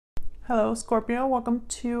Hello, Scorpio. Welcome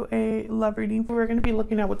to a love reading. We're going to be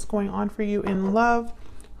looking at what's going on for you in love,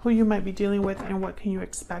 who you might be dealing with, and what can you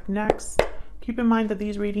expect next. Keep in mind that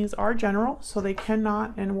these readings are general, so they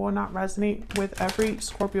cannot and will not resonate with every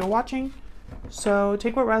Scorpio watching. So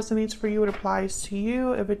take what resonates for you. It applies to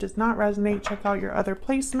you. If it does not resonate, check out your other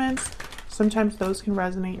placements. Sometimes those can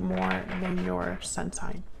resonate more than your sun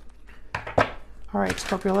sign. All right,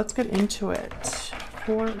 Scorpio, let's get into it.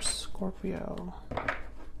 For Scorpio.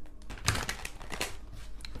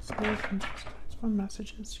 What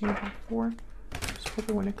messages do you have for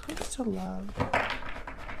Scorpio when it comes to love? What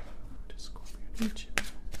does Scorpio need to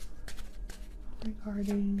know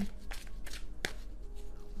regarding love?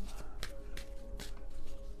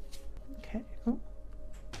 Okay. Oh.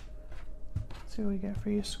 Let's see what we get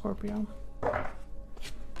for you, Scorpio.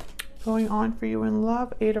 Going on for you in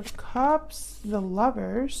love, 8 of Cups, the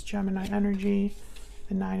Lovers, Gemini energy,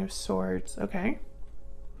 the 9 of Swords. Okay.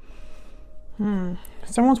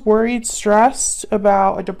 Someone's worried, stressed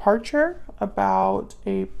about a departure, about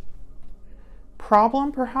a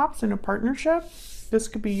problem perhaps in a partnership. This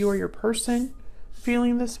could be you or your person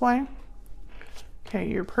feeling this way. Okay,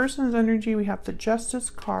 your person's energy, we have the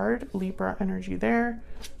Justice card, Libra energy there,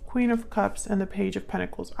 Queen of Cups, and the Page of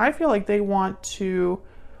Pentacles. I feel like they want to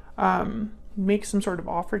make some sort of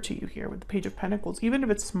offer to you here with the Page of Pentacles, even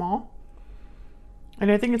if it's small. And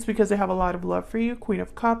I think it's because they have a lot of love for you. Queen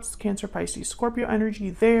of Cups, Cancer, Pisces, Scorpio energy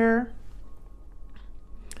there.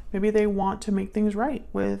 Maybe they want to make things right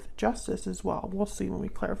with Justice as well. We'll see when we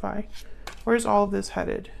clarify. Where's all of this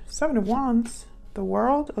headed? 7 of Wands, the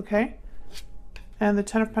World, okay. And the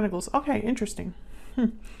 10 of Pentacles. Okay, interesting.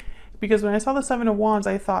 Because when I saw the 7 of Wands,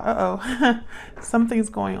 I thought, uh-oh, something's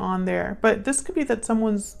going on there. But this could be that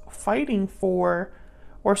someone's fighting for,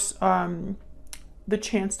 or the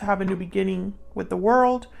chance to have a new beginning with the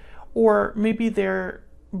world, or maybe they're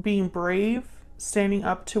being brave, standing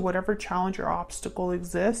up to whatever challenge or obstacle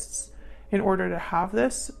exists in order to have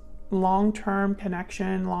this long-term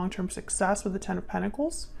connection, long-term success with the 10 of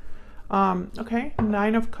Pentacles. Okay,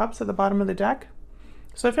 9 of Cups at the bottom of the deck.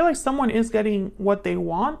 So I feel like someone is getting what they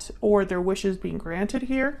want, or their wishes being granted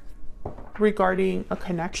here regarding a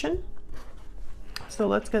connection. So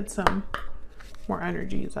let's get some more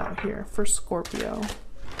energies out here for Scorpio.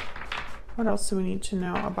 What else do we need to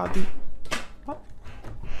know about the... Oh.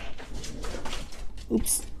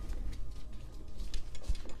 Oops.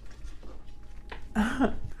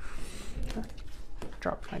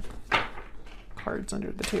 Dropped my cards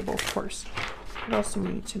under the table, of course. What else do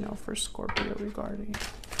we need to know for Scorpio regarding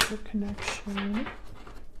the connection?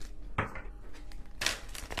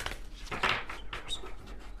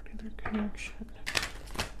 Their connection.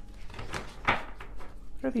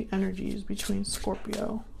 What are the energies between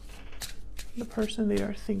Scorpio, the person they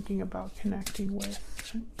are thinking about connecting with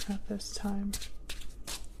at this time?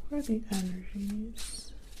 What are the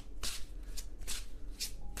energies?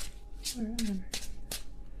 What are energies?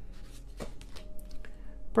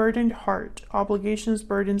 Burdened heart. Obligations,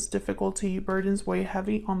 burdens, difficulty. Burdens weigh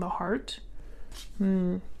heavy on the heart.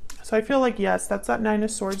 So I feel like, yes, that's that 9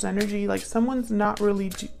 of Swords energy. Like someone's not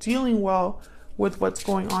really dealing well with what's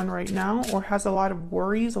going on right now, or has a lot of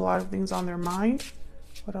worries, a lot of things on their mind.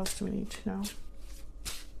 What else do we need to know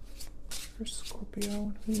for Scorpio?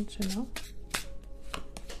 What do we need to know?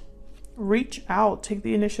 Reach out. Take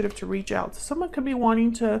the initiative to reach out. So someone could be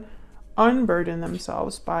wanting to unburden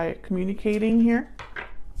themselves by communicating here.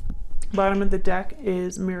 Bottom of the deck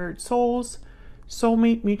is mirrored souls,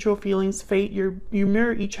 soulmate, mutual feelings, fate. You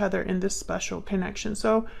mirror each other in this special connection.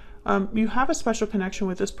 So you have a special connection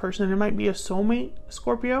with this person. It might be a soulmate,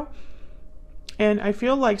 Scorpio. And I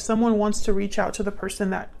feel like someone wants to reach out to the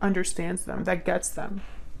person that understands them, that gets them.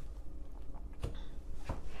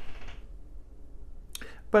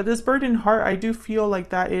 But this burdened heart, I do feel like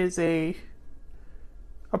that is a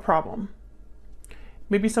problem.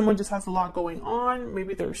 Maybe someone just has a lot going on.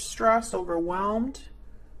 Maybe they're stressed, overwhelmed.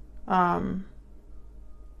 But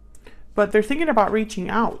they're thinking about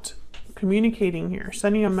reaching out, communicating here,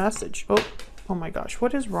 sending a message. Oh my gosh,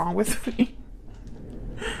 what is wrong with me?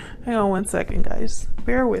 Hang on one second, guys.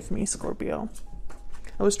 Bear with me, Scorpio.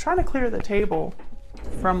 I was trying to clear the table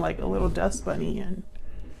from like a little dust bunny, and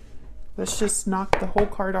let's just knock the whole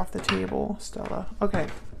card off the table, Stella. Okay.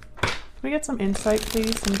 Can we get some insight,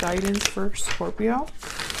 please? Some guidance for Scorpio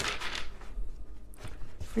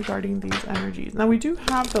regarding these energies. Now we do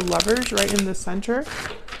have the Lovers right in the center.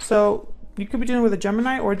 So you could be dealing with a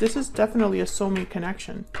Gemini, or this is definitely a soulmate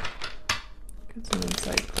connection. Get some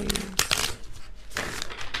insight, please.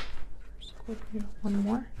 Scorpio, one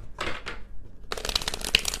more.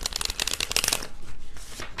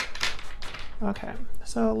 Okay,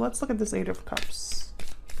 so let's look at this Eight of Cups.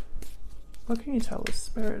 What can you tell us,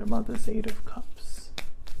 Spirit, about this Eight of Cups?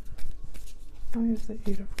 Why is the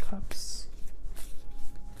Eight of Cups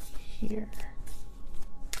here?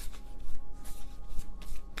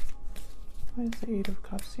 Why is the Eight of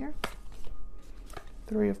Cups here?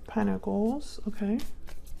 Three of Pentacles. Okay.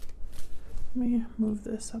 Let me move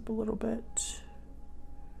this up a little bit.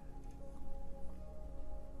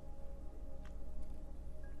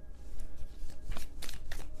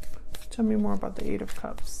 Tell me more about the Eight of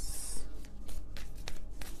Cups.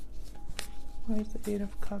 Why is the Eight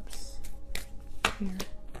of Cups here?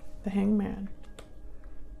 The Hangman.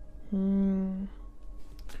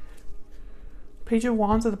 Page of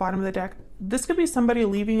Wands at the bottom of the deck. This could be somebody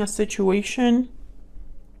leaving a situation.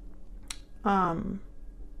 In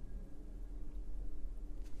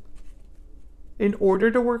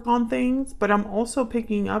order to work on things, but I'm also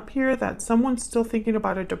picking up here that someone's still thinking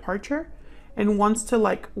about a departure and wants to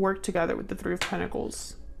like work together with the Three of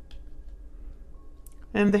Pentacles.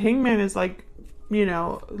 And the Hangman is like, you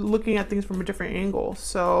know, looking at things from a different angle.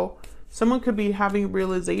 So someone could be having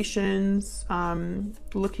realizations,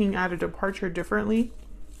 looking at a departure differently.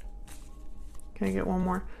 Can I get one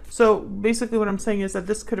more? So basically what I'm saying is that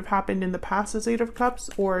this could have happened in the past as Eight of Cups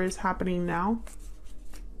or is happening now.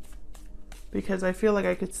 Because I feel like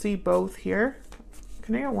I could see both here.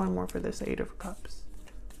 Can I get one more for this Eight of Cups?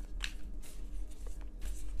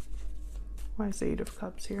 Why is the Eight of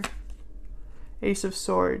Cups here? Ace of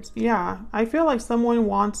Swords. Yeah, I feel like someone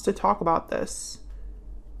wants to talk about this.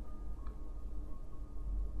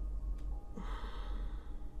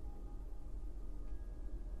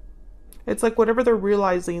 It's like whatever they're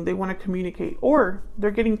realizing, they want to communicate. Or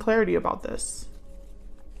they're getting clarity about this.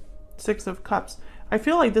 Six of Cups. I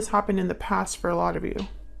feel like this happened in the past for a lot of you.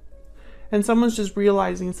 And someone's just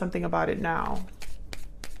realizing something about it now.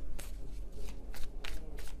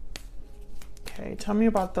 Okay, tell me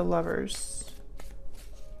about the Lovers.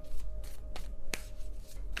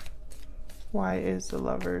 Why is the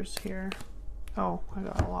Lovers here? Oh, I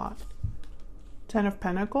got a lot. Ten of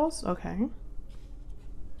Pentacles, okay.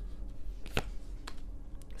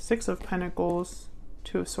 Six of Pentacles,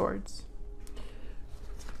 Two of Swords.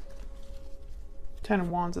 Ten of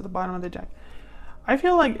Wands at the bottom of the deck. I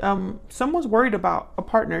feel like someone's worried about a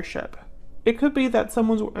partnership. It could be that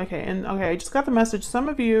someone's okay, I just got the message. Some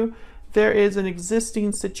of you, there is an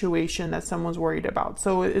existing situation that someone's worried about.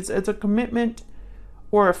 So it's a commitment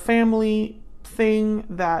or a family thing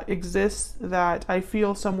that exists that I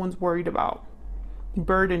feel someone's worried about,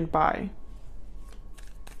 burdened by.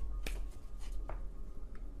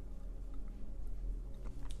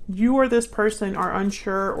 You or this person are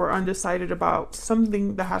unsure or undecided about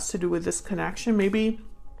something that has to do with this connection. Maybe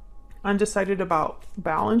undecided about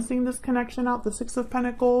balancing this connection out, the Six of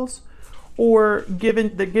Pentacles, or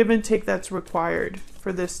given the give and take that's required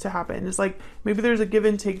for this to happen. It's like maybe there's a give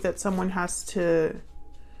and take that someone has to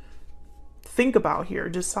think about here,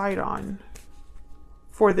 decide on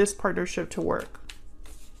for this partnership to work.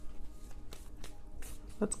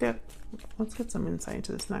 Let's get some insight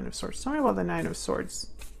into this Nine of Swords. Tell me about the Nine of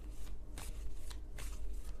Swords.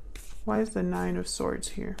 Why is the Nine of Swords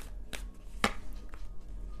here?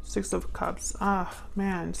 Six of Cups. Ah,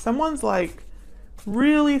 man. Someone's like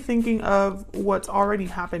really thinking of what's already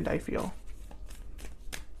happened, I feel.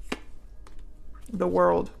 The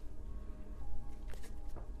World.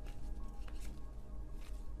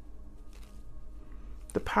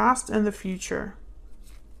 The past and the future.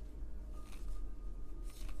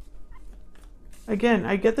 Again,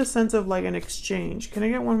 I get the sense of like an exchange. Can I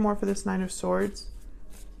get one more for this Nine of Swords?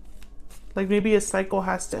 Like maybe a cycle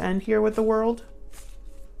has to end here with the World.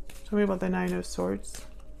 Tell me about the Nine of Swords.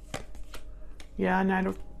 Yeah, Nine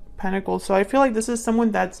of Pentacles. So I feel like this is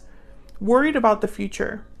someone that's worried about the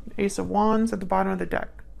future. Ace of Wands at the bottom of the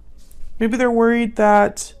deck. Maybe they're worried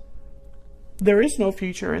that there is no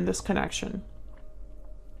future in this connection.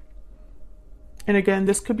 And again,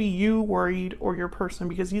 this could be you worried or your person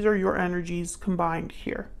because these are your energies combined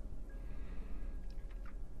here.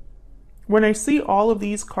 When I see all of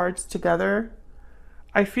these cards together,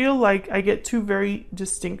 I feel like I get two very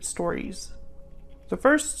distinct stories. The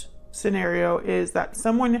first scenario is that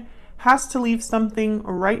someone has to leave something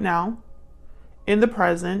right now in the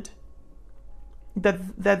present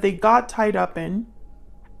that they got tied up in,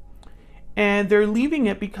 and they're leaving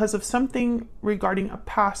it because of something regarding a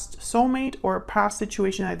past soulmate or a past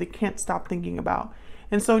situation that they can't stop thinking about.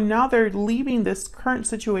 And so now they're leaving this current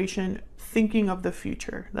situation thinking of the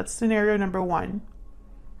future. That's scenario number one.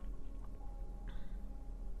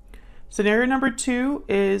 Scenario number two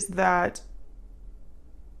is that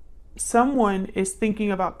someone is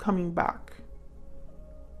thinking about coming back.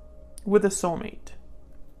 with a soulmate.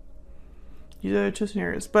 These are the two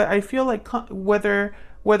scenarios. But I feel like whether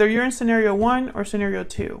you're in scenario 1 or scenario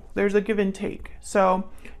 2, there's a give and take. So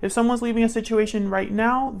if someone's leaving a situation right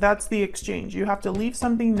now, that's the exchange. You have to leave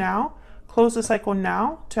something now, close the cycle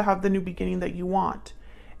now to have the new beginning that you want.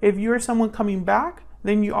 If you're someone coming back,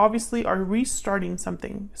 then you obviously are restarting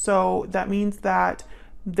something. So that means that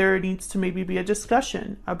there needs to maybe be a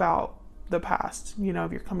discussion about the past. You know,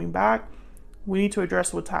 if you're coming back, we need to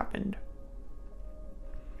address what's happened.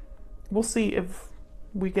 We'll see if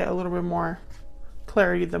we get a little bit more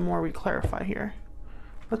clarity the more we clarify here.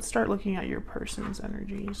 Let's start looking at your person's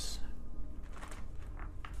energies.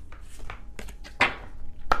 Can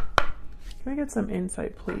we get some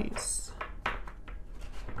insight, please,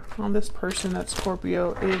 on this person that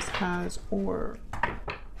Scorpio is, has, or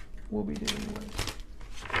will be dealing with?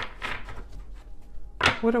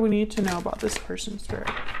 What do we need to know about this person's spirit?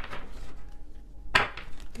 What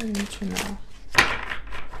do we need to know?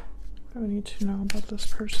 What do we need to know about this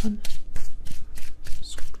person?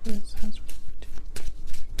 Scorpio has.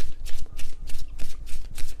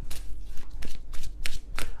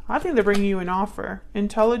 I think they're bringing you an offer.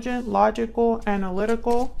 Intelligent, logical,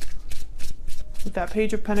 analytical. With that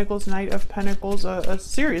Page of Pentacles, Knight of Pentacles, a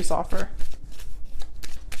serious offer.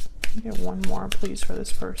 Get one more, please, for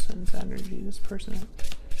this person's energy. This person,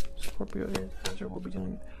 Scorpio, is or will be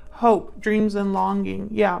dealing with. Hope, dreams, and longing.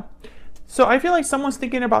 Yeah. So I feel like someone's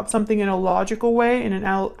thinking about something in a logical way, in an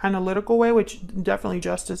analytical way, which definitely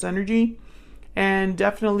Justice energy. And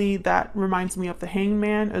definitely that reminds me of the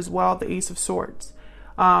Hangman as well, the Ace of Swords.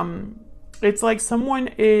 It's like someone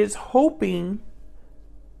is hoping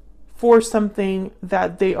for something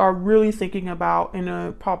that they are really thinking about in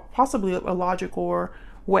a possibly a logical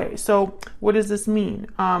way. So what does this mean?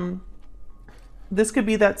 This could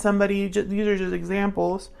be that somebody, these are just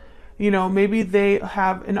examples, you know, maybe they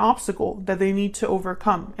have an obstacle that they need to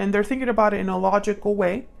overcome and they're thinking about it in a logical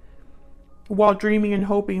way while dreaming and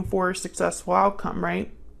hoping for a successful outcome,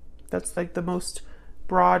 right? That's like the most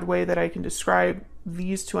broad way that I can describe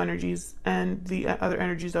these two energies and the other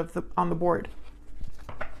energies of on the board.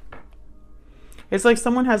 It's like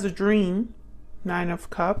someone has a dream, 9 of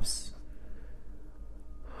Cups,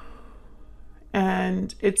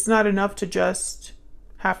 and it's not enough to just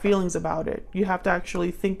have feelings about it. You have to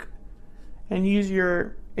actually think and use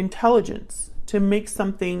your intelligence to make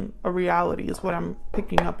something a reality, is what I'm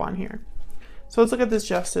picking up on here. So let's look at this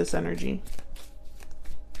Justice energy.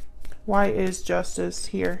 Why is Justice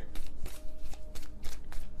here?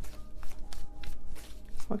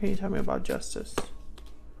 What can you tell me about Justice?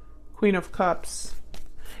 Queen of Cups.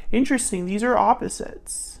 Interesting. These are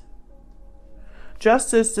opposites.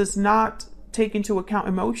 Justice does not take into account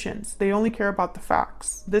emotions. They only care about the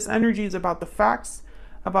facts. This energy is about the facts,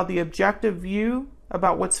 about the objective view,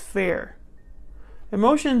 about what's fair.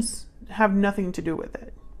 Emotions have nothing to do with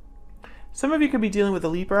it. Some of you could be dealing with a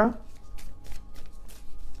Libra.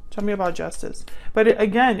 Tell me about Justice. But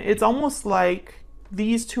again, it's almost like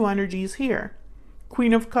these two energies here.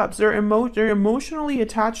 Queen of Cups, they're emotionally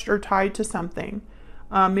attached or tied to something.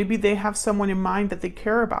 Maybe they have someone in mind that they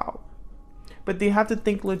care about, but they have to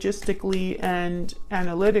think logistically and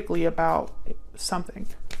analytically about something.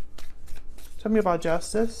 Tell me about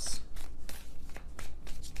Justice.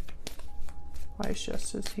 Why is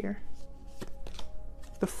Justice here?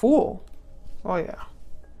 The Fool. Oh yeah.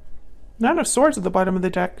 9 of Swords at the bottom of the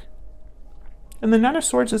deck. And the 9 of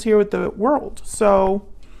Swords is here with the World. So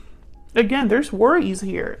again, there's worries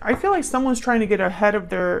here. I feel like someone's trying to get ahead of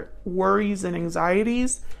their worries and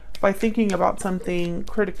anxieties by thinking about something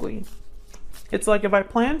critically. It's like if I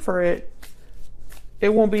plan for it,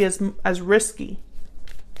 it won't be as risky.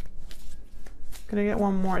 Can I get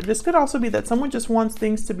one more? This could also be that someone just wants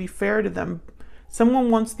things to be fair to them.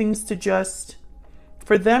 Someone wants things to just,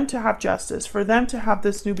 for them to have justice, for them to have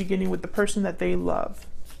this new beginning with the person that they love.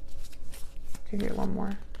 Okay, get one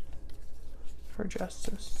more for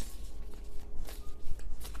Justice.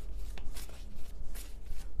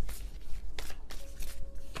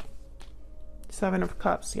 Seven of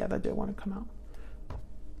Cups. Yeah, that did want to come out.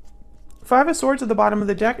 5 of Swords at the bottom of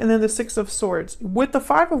the deck, and then the 6 of Swords. With the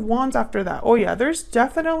 5 of Wands after that. Oh yeah, there's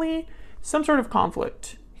definitely some sort of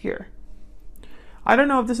conflict here. I don't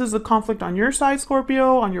know if this is a conflict on your side,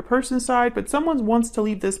 Scorpio, on your person's side, but someone wants to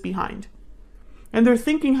leave this behind. And they're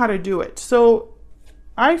thinking how to do it. So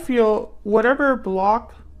I feel whatever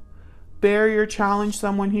block, barrier, challenge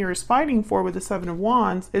someone here is fighting for with the 7 of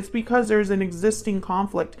Wands, it's because there's an existing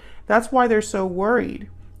conflict. That's why they're so worried.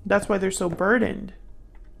 That's why they're so burdened.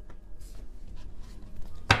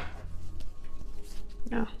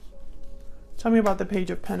 Yeah. Tell me about the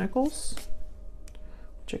Page of Pentacles.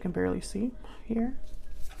 which I can barely see here.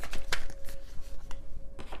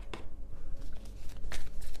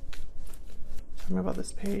 Tell me about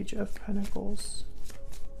this Page of Pentacles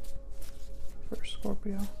for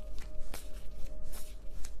Scorpio.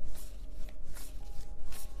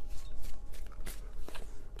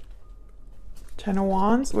 Ten of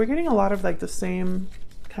Wands. We're getting a lot of like the same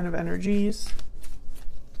kind of energies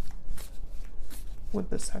with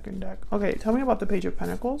the second deck. Okay, tell me about the Page of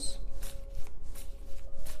Pentacles.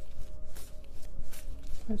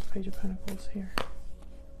 There's Page of Pentacles here.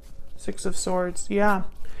 Six of Swords. Yeah.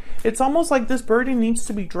 It's almost like this burden needs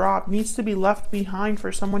to be dropped, needs to be left behind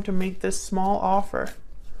for someone to make this small offer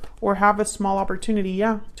or have a small opportunity.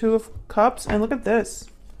 Yeah. Two of Cups. And look at this.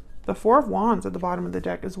 The Four of Wands at the bottom of the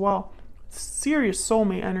deck as well. Serious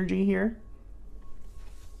soulmate energy here.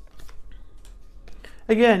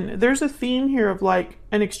 Again, there's a theme here of like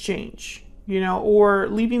an exchange, you know, or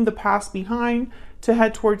leaving the past behind to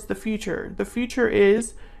head towards the future. The future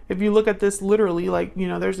is, if you look at this literally, like, you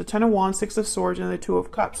know, there's the Ten of Wands, Six of Swords, and the Two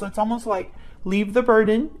of Cups. So it's almost like leave the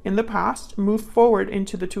burden in the past, move forward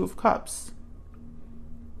into the Two of Cups.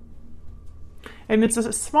 And it's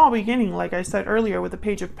a small beginning, like I said earlier, with the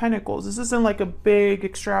Page of Pentacles. This isn't like a big,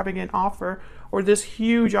 extravagant offer or this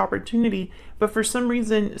huge opportunity, but for some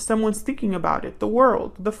reason, someone's thinking about it. The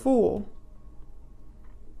World, the Fool.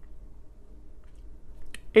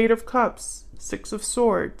 Eight of Cups, Six of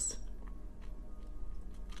Swords.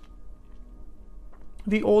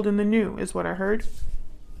 The old and the new is what I heard.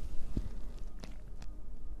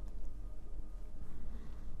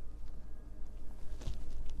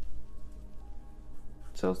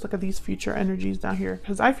 So let's look at these future energies down here,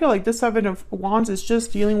 because I feel like this Seven of Wands is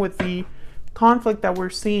just dealing with the conflict that we're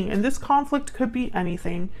seeing. And this conflict could be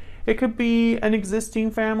anything. It could be an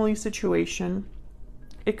existing family situation.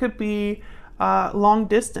 It could be long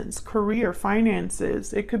distance, career,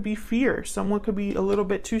 finances. It could be fear. Someone could be a little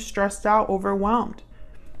bit too stressed out, overwhelmed.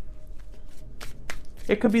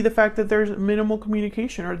 It could be the fact that there's minimal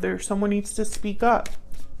communication, or someone needs to speak up.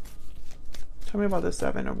 Tell me about the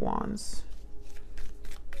Seven of Wands.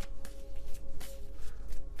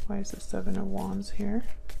 Why is the Seven of Wands here?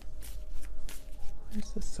 Why is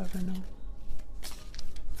the Seven of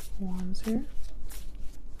Wands here?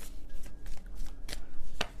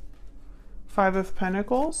 Five of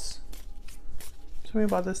Pentacles. Tell me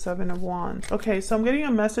about the Seven of Wands. Okay, so I'm getting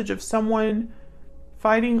a message of someone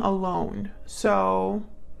fighting alone. So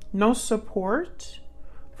no support,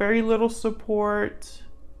 very little support.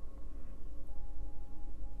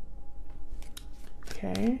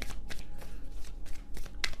 Okay.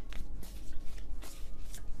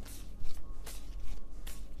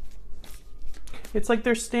 It's like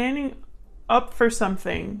they're standing up for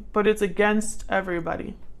something, but it's against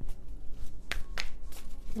everybody.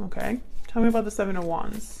 Okay. Tell me about the Seven of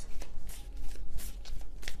Wands.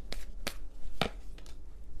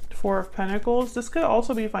 Four of Pentacles. This could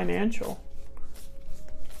also be financial.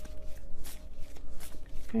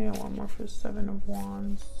 Okay, one more for the Seven of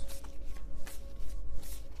Wands.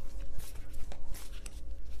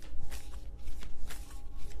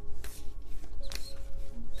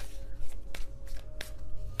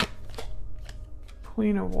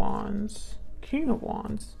 Queen of Wands, King of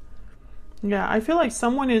Wands. Yeah, I feel like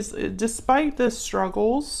someone is, despite the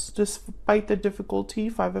struggles, despite the difficulty,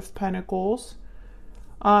 Five of Pentacles,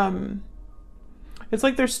 it's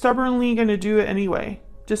like they're stubbornly going to do it anyway,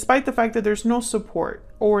 despite the fact that there's no support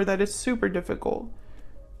or that it's super difficult.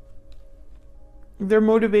 They're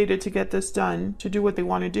motivated to get this done, to do what they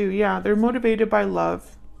want to do. Yeah, they're motivated by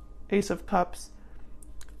love. Ace of Cups.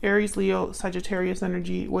 Aries, Leo, Sagittarius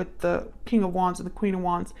energy with the King of Wands and the Queen of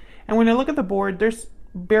Wands. And when I look at the board, there's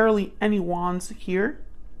barely any wands here.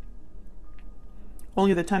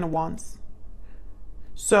 Only the Ten of Wands.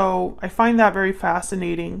 So I find that very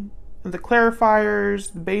fascinating. And the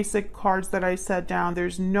clarifiers, the basic cards that I set down,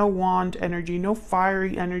 there's no wand energy, no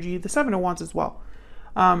fiery energy. The Seven of Wands as well.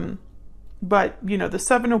 But, you know, the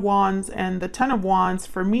Seven of Wands and the Ten of Wands,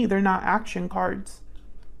 for me, they're not action cards.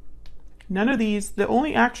 None of these. The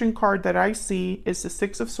only action card that I see is the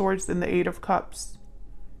Six of Swords and the Eight of Cups.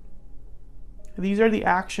 These are the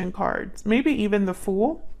action cards. Maybe even the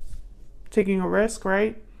Fool, taking a risk,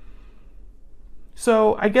 right?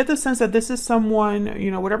 So I get the sense that this is someone,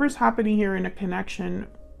 you know, whatever's happening here in a connection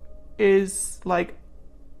is like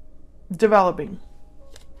developing.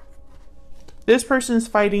 This person's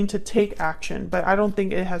fighting to take action, but I don't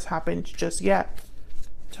think it has happened just yet.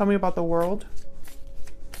 Tell me about the World.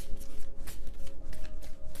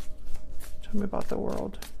 Tell me about the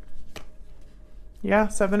World. Yeah,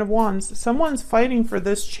 Seven of Wands. Someone's fighting for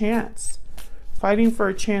this chance, fighting for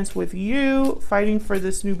a chance with you, fighting for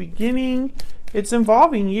this new beginning. It's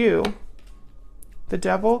involving you. The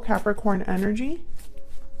Devil, Capricorn energy.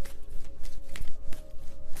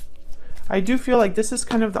 I do feel like this is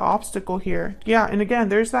kind of the obstacle here. Yeah, and again,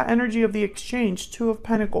 there's that energy of the exchange, Two of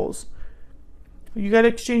Pentacles. You got to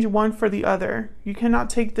exchange one for the other. You cannot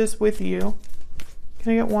take this with you.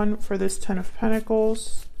 Can I get one for this Ten of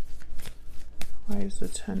Pentacles? Why is the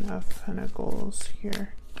Ten of Pentacles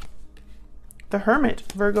here? The Hermit,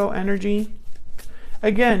 Virgo energy.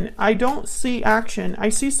 Again, I don't see action. I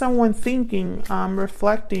see someone thinking,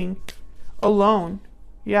 reflecting, alone.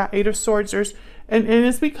 Yeah, Eight of Swords. And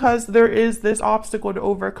it's because there is this obstacle to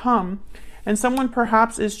overcome. And someone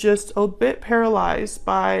perhaps is just a bit paralyzed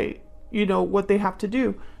by, you know, what they have to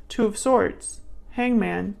do. Two of Swords,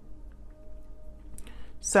 Hangman,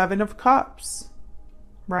 Seven of Cups,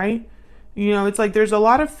 right? You know, it's like there's a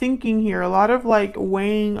lot of thinking here, a lot of like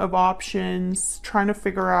weighing of options, trying to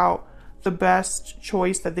figure out the best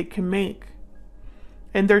choice that they can make.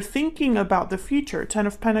 And they're thinking about the future. Ten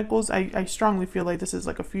of Pentacles, I strongly feel like this is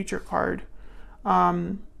like a future card.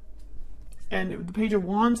 And the Page of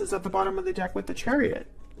Wands is at the bottom of the deck with the Chariot.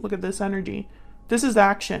 Look at this energy. This is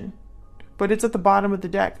action, but it's at the bottom of the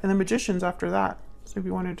deck. And the Magician's after that. So if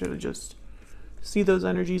you wanted to just see those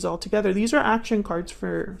energies all together, these are action cards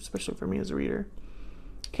for, especially for me as a reader.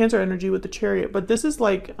 Cancer energy with the Chariot. But this is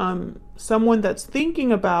like someone that's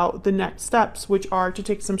thinking about the next steps, which are to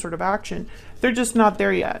take some sort of action. They're just not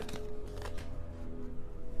there yet.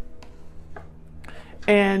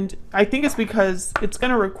 And I think it's because it's going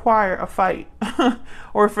to require a fight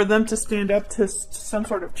or for them to stand up to some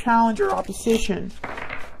sort of challenge or opposition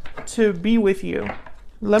to be with you.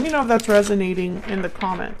 Let me know if that's resonating in the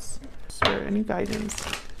comments. Is there any guidance,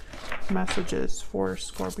 messages for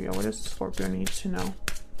Scorpio? What does Scorpio need to know?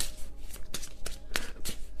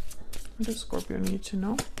 What does Scorpio need to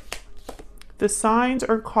know? The signs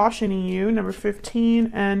are cautioning you, number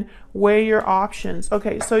 15, and weigh your options.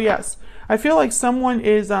 Okay, so yes, I feel like someone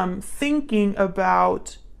is thinking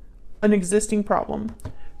about an existing problem.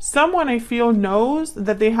 Someone I feel knows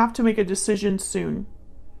that they have to make a decision soon.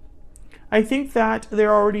 I think that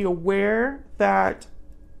they're already aware that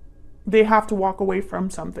they have to walk away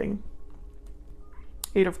from something.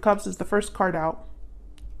 Eight of Cups is the first card out.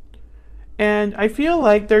 And I feel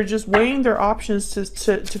like they're just weighing their options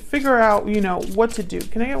to figure out, you know, what to do.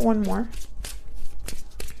 Can I get one more?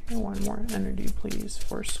 Get one more energy, please,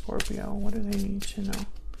 for Scorpio. What do they need to know?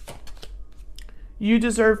 You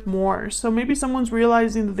deserve more. So maybe someone's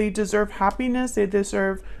realizing that they deserve happiness. They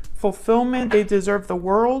deserve fulfillment. They deserve the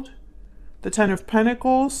world. The Ten of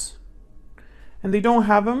Pentacles. And they don't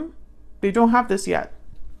have them. They don't have this yet.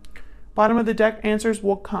 Bottom of the deck, answers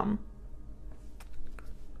will come.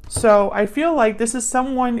 So I feel like this is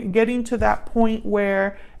someone getting to that point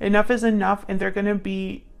where enough is enough and they're going to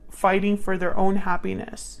be fighting for their own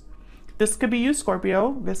happiness. This could be you,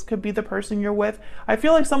 Scorpio. This could be the person you're with. I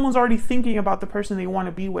feel like someone's already thinking about the person they want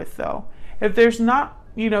to be with, though. If there's not,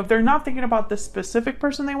 you know, if they're not thinking about the specific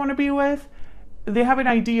person they want to be with, they have an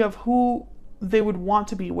idea of who they would want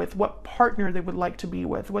to be with, what partner they would like to be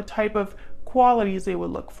with, what type of qualities they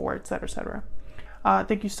would look for, etc., etc.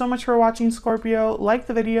 Thank you so much for watching, Scorpio. Like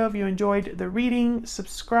the video if you enjoyed the reading.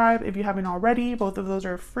 Subscribe if you haven't already. Both of those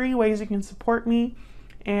are free ways you can support me.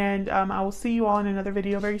 And I will see you all in another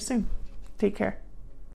video very soon. Take care.